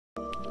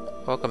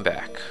Welcome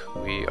back.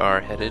 We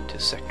are headed to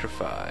Sector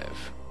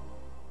 5.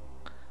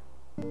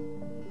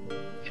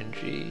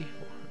 NG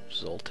or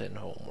Zoltan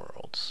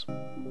Homeworlds.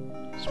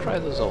 Let's try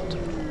the Zoltan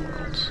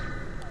Homeworlds.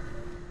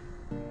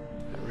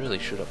 I really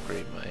should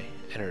upgrade my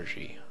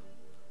energy,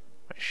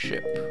 my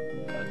ship,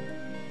 but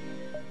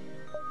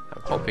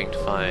I'm hoping to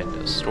find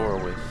a store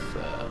with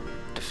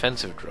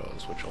defensive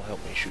drones, which will help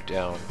me shoot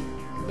down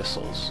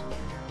missiles.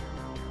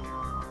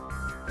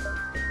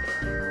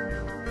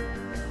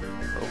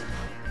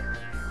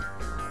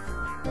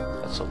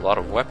 That's a lot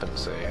of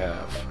weapons they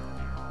have.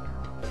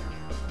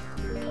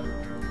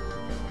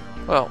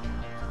 Well,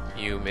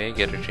 you may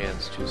get a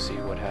chance to see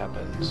what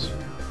happens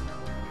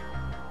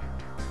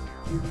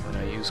when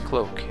I use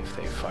Cloak if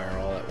they fire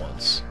all at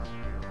once.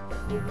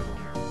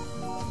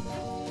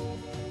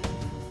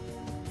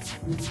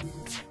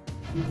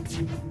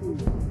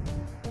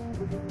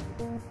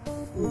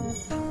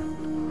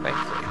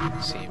 Thankfully,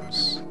 it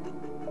seems...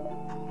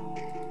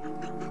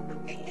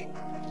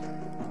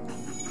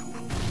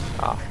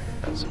 Ah,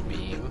 that's a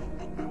beam.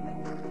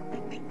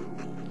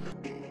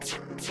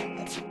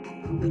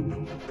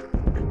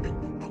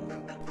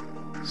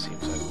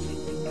 Seems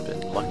I've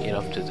been lucky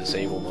enough to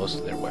disable most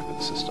of their weapon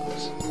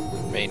systems. The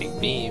remaining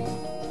beam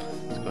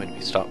is going to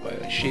be stopped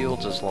by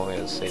shields as long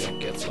as they don't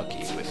get lucky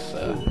with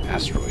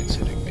asteroids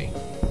hitting me.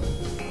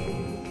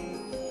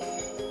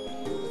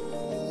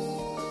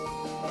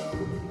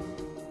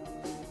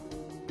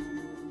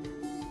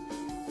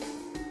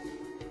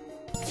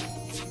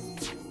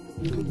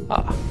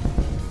 Ah.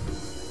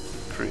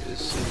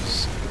 This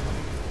is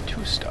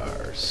 2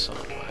 stars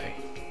on my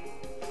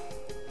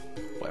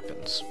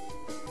weapons.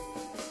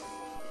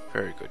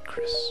 Very good,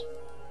 Chris.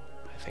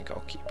 I think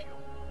I'll keep you.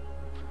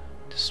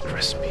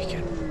 Distress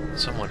beacon.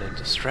 Someone in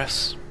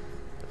distress?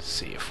 Let's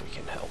see if we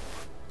can help.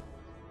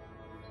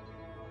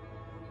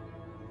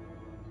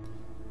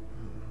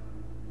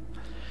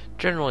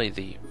 Generally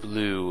the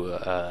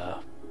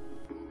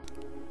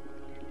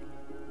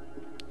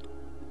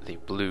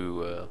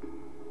blue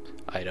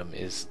item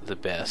is the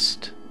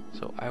best.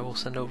 So I will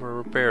send over a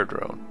repair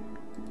drone.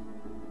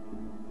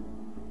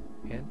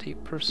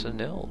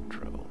 Anti-personnel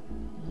drone.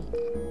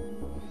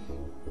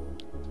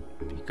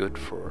 Be good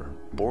for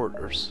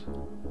borders.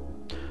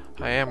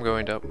 I am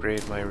going to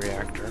upgrade my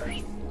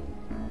reactors.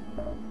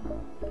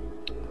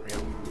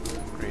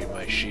 Upgrade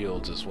my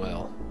shields as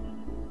well.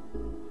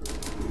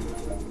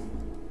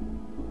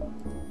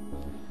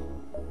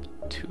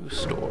 2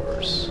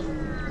 stores.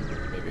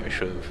 Maybe I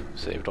should have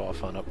saved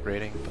off on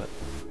upgrading, but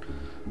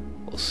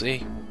we'll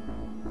see.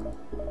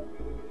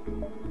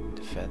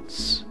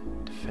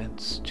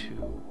 Defense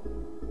 2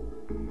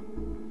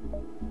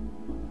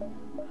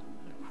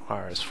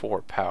 requires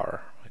 4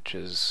 power, which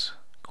is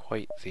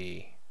quite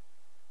the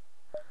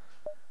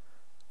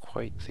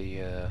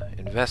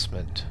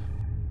investment.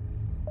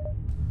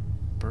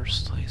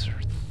 Burst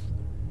laser,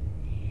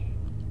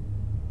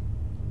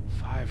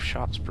 5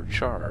 shots per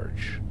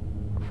charge,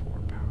 4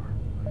 power.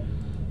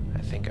 I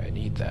think I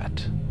need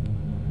that.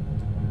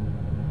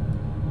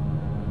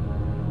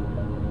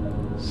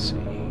 Let's see.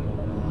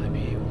 Will I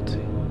be able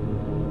to?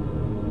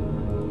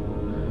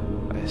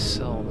 I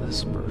sell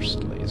this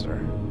burst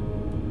laser.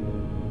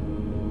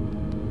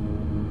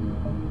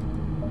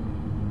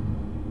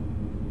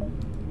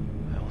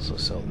 I also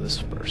sell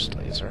this burst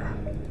laser.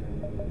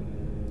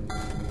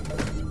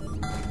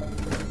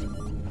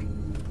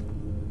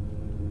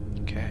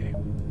 Okay.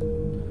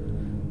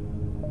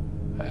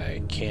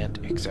 I can't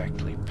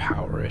exactly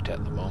power it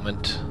at the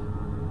moment.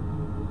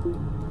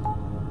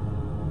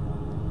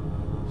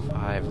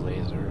 5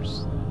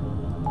 lasers.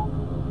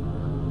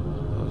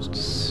 Opposed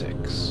to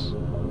 6.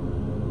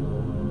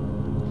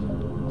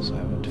 So I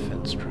have a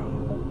defense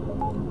drone.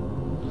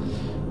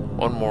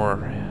 1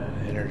 more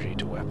energy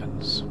to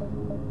weapons.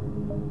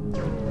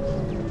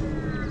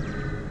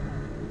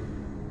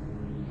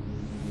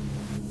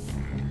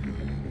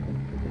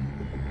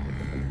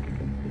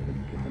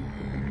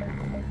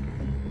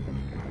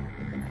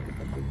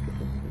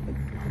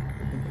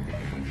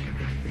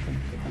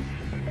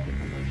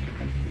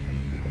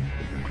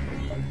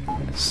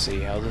 Let's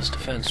see how this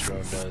defense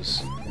drone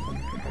does.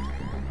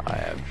 I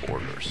have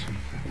borders.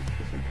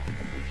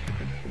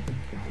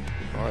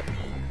 What?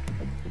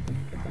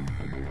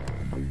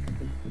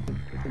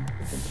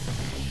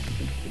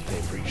 If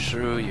they breach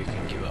through, you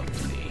can give up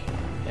the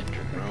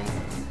engine room.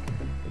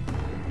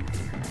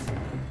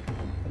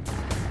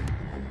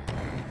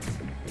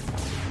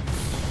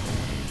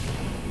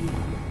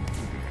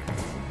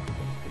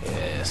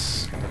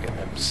 Yes, look at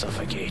them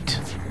suffocate.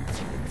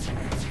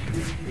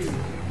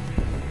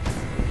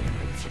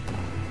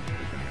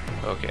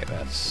 Okay,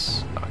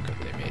 that's not good.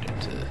 They made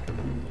it to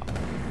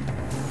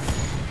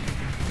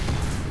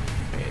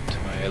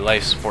my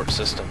life support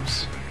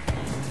systems.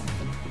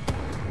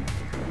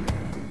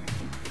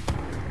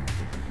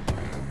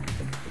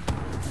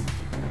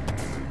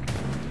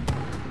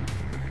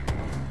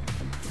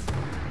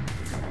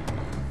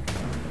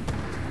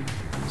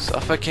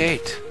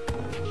 Suffocate!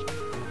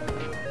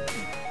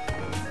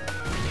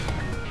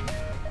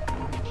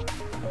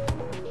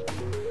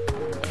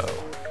 Oh.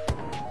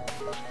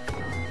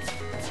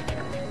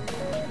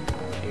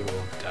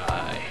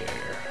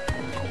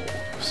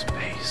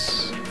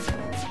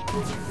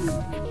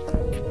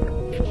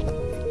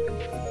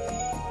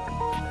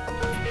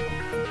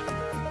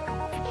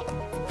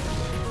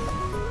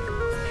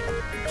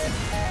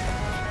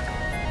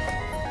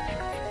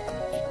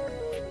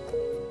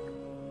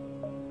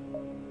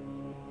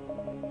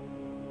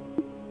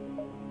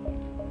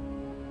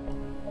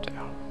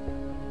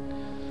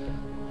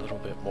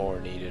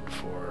 needed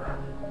for...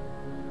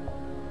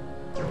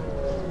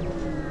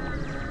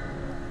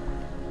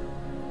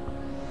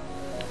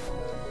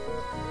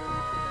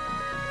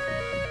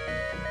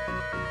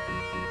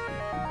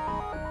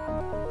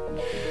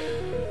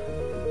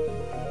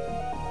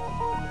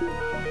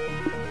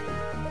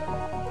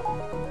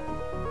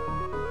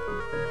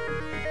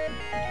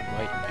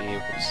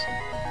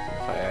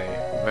 If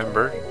I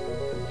remember,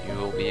 you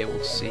will be able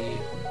to see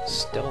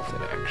stealth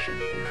in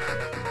action.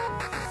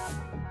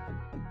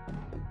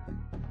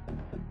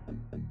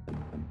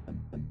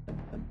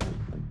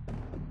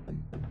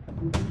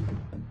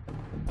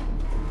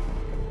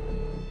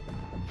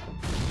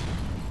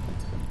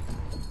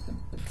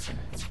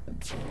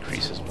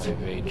 Increases my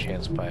evade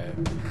chance by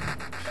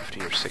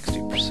 50 or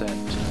 60%,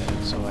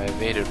 and so I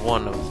evaded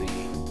one of the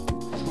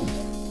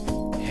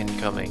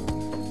incoming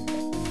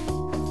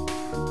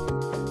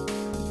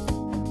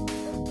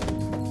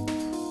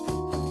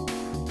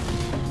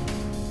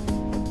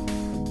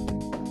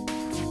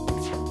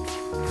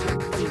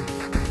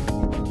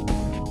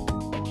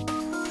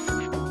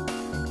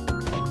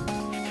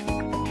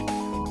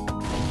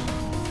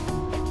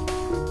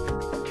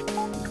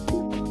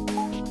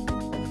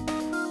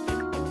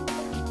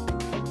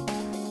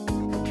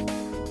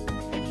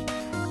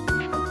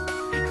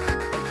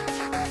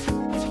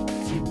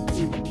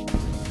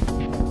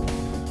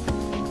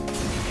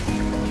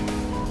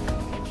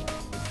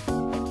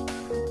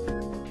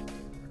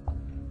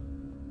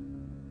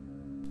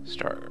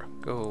Starter.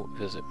 Go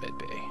visit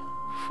Midbay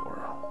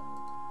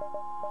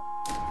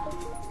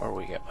before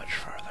we get much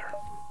farther.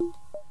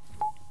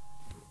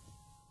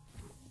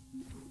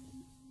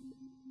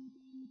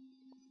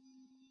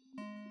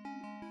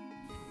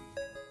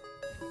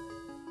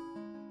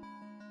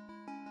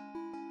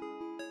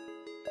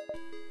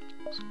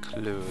 Let's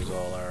close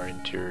all our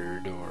interior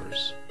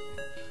doors.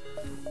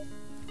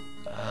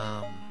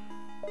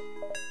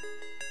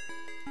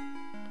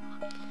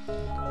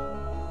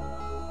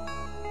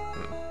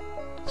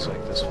 Looks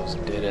like this was a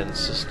dead-end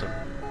system.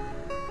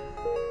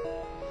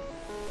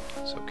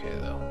 It's okay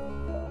though.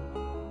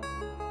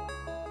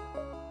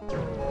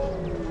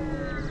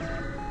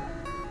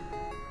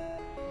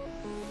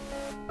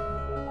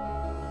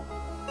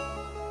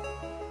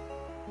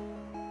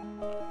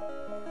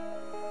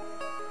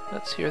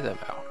 Let's hear them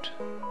out.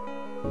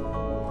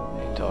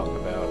 They talk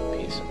about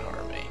peace and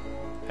harmony.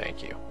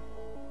 Thank you.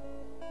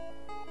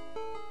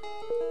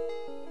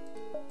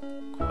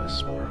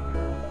 Quest marker.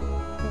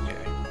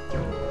 Okay.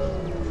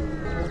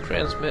 We'll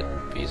transmit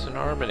peace and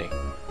harmony.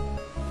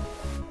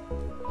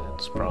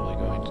 It's probably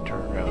going to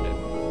turn around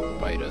and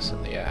bite us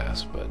in the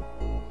ass, but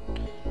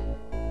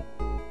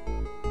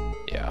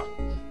yeah.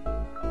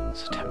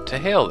 Let's attempt to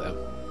hail them.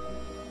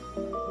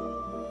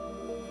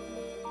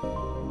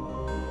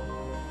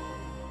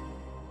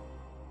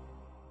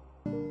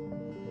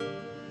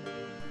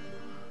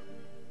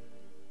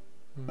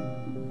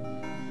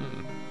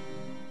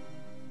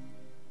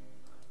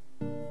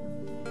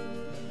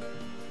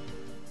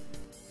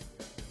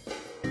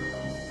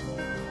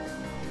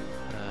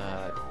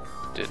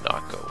 Did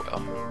not go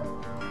well.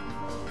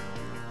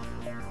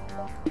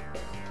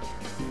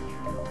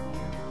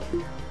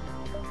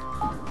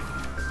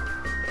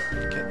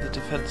 Get the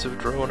defensive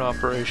drone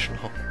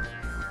operational.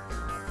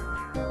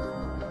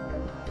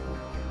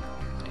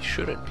 They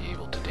shouldn't be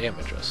able to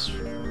damage us.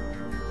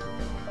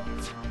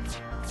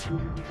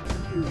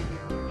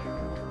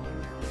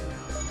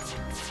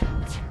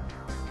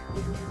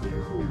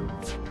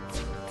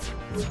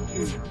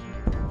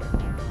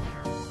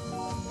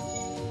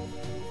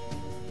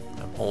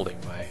 Holding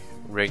my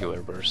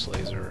regular burst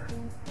laser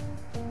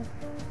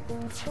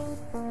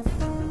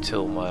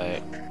until my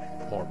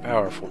more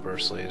powerful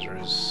burst laser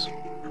is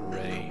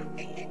ready,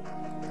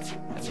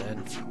 and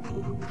then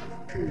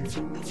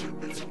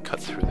cut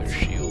through their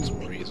shields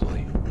more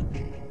easily.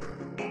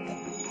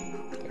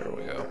 There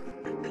we go.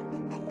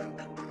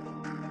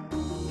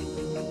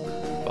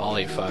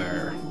 Volley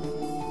fire.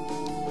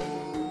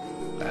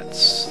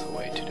 That's the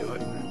way to do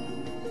it.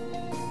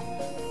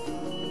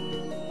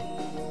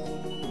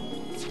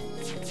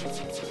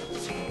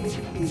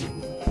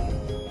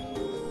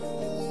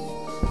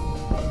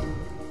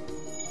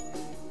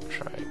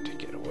 Trying to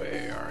get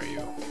away, are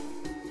you?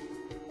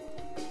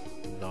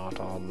 Not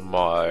on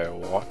my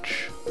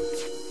watch.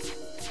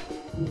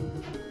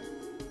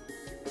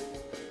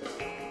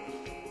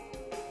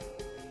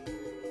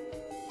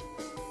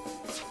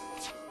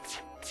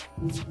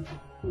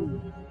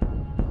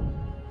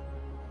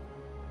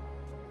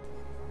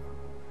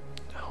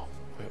 No,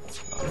 we will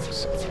not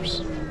accept their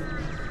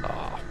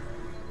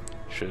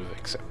should have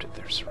accepted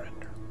their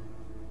surrender.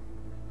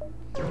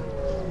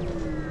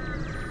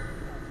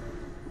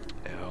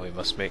 Now we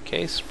must make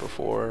haste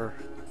before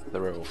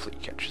the rebel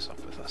fleet catches up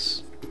with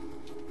us.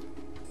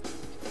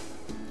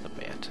 The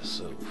mantis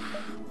of...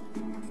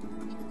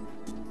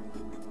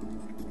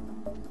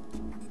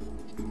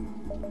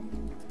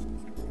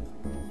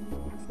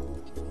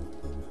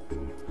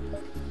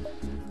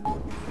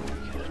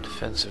 Get a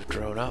defensive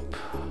drone up.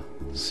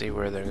 See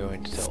where they're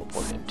going to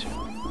teleport into.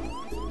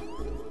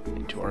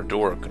 Into our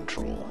door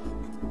control.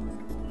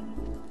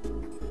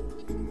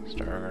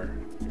 Starter.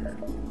 Here.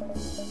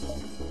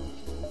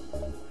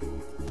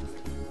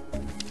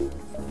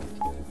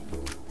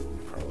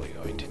 Probably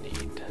going to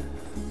need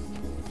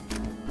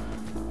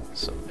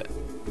some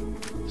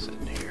beds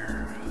in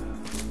here.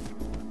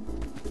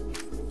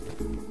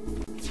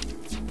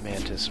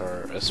 Mantis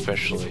are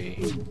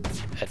especially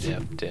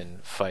adept in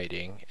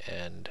fighting,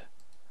 and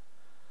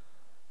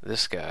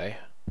this guy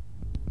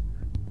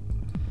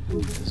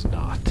is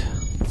not.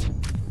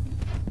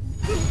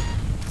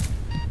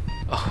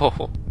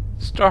 Oh,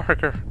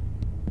 Starker!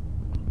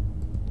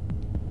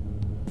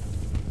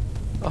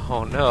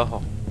 Oh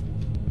no!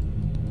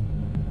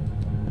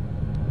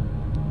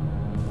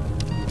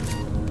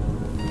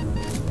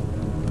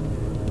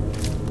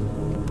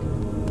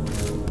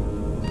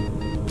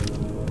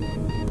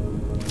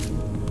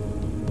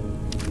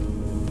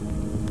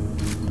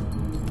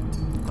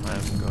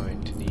 I'm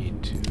going to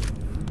need to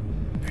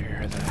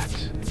repair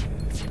that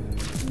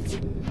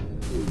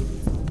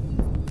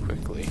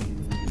quickly.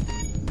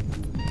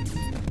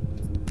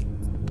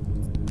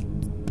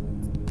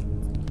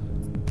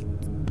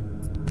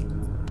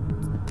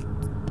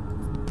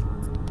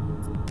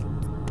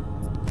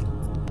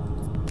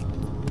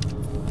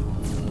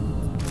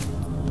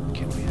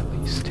 Can we at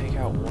least take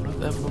out one of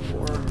them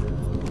before?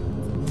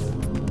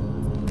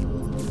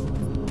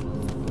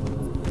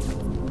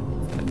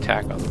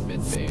 Attack on the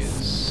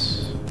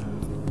mid-base.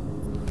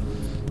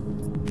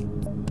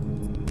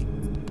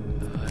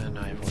 And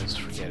I was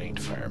forgetting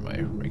to fire my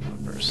regular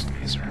burst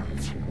laser.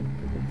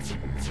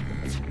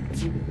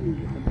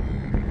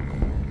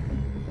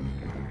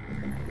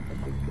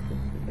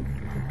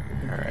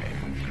 Alright,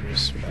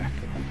 just back up.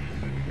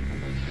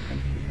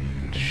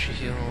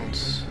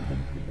 Shields.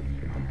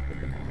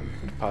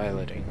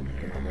 Piloting.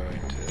 We're going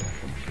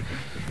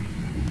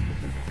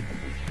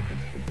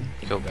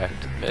to go back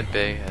to the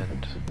mid-bay,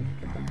 and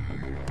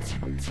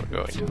we're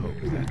going to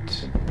hope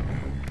that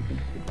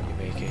you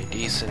make a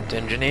decent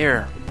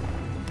engineer.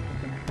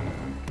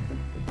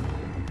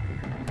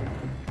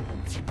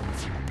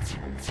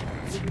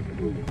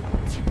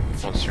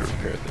 Once you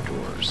repair the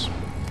doors.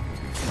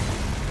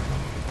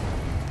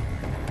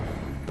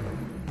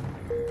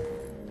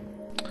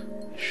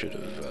 I should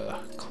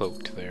have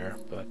cloaked there,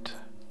 but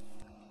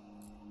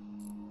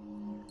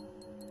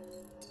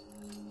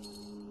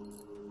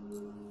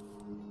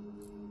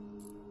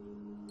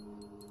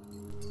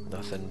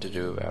nothing to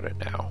do about it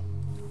now.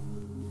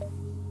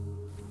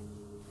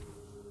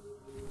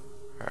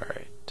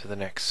 Alright, to the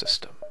next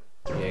system.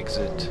 The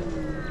exit.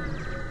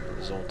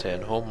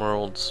 Zoltan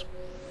homeworlds.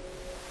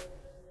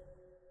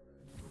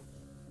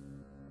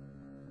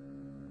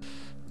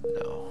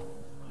 No.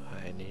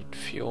 I need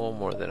fuel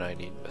more than I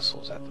need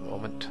missiles at the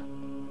moment.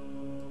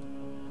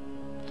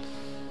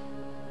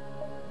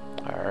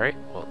 Alright,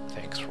 well,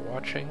 thanks for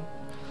watching.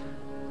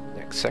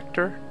 Next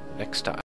sector, next time.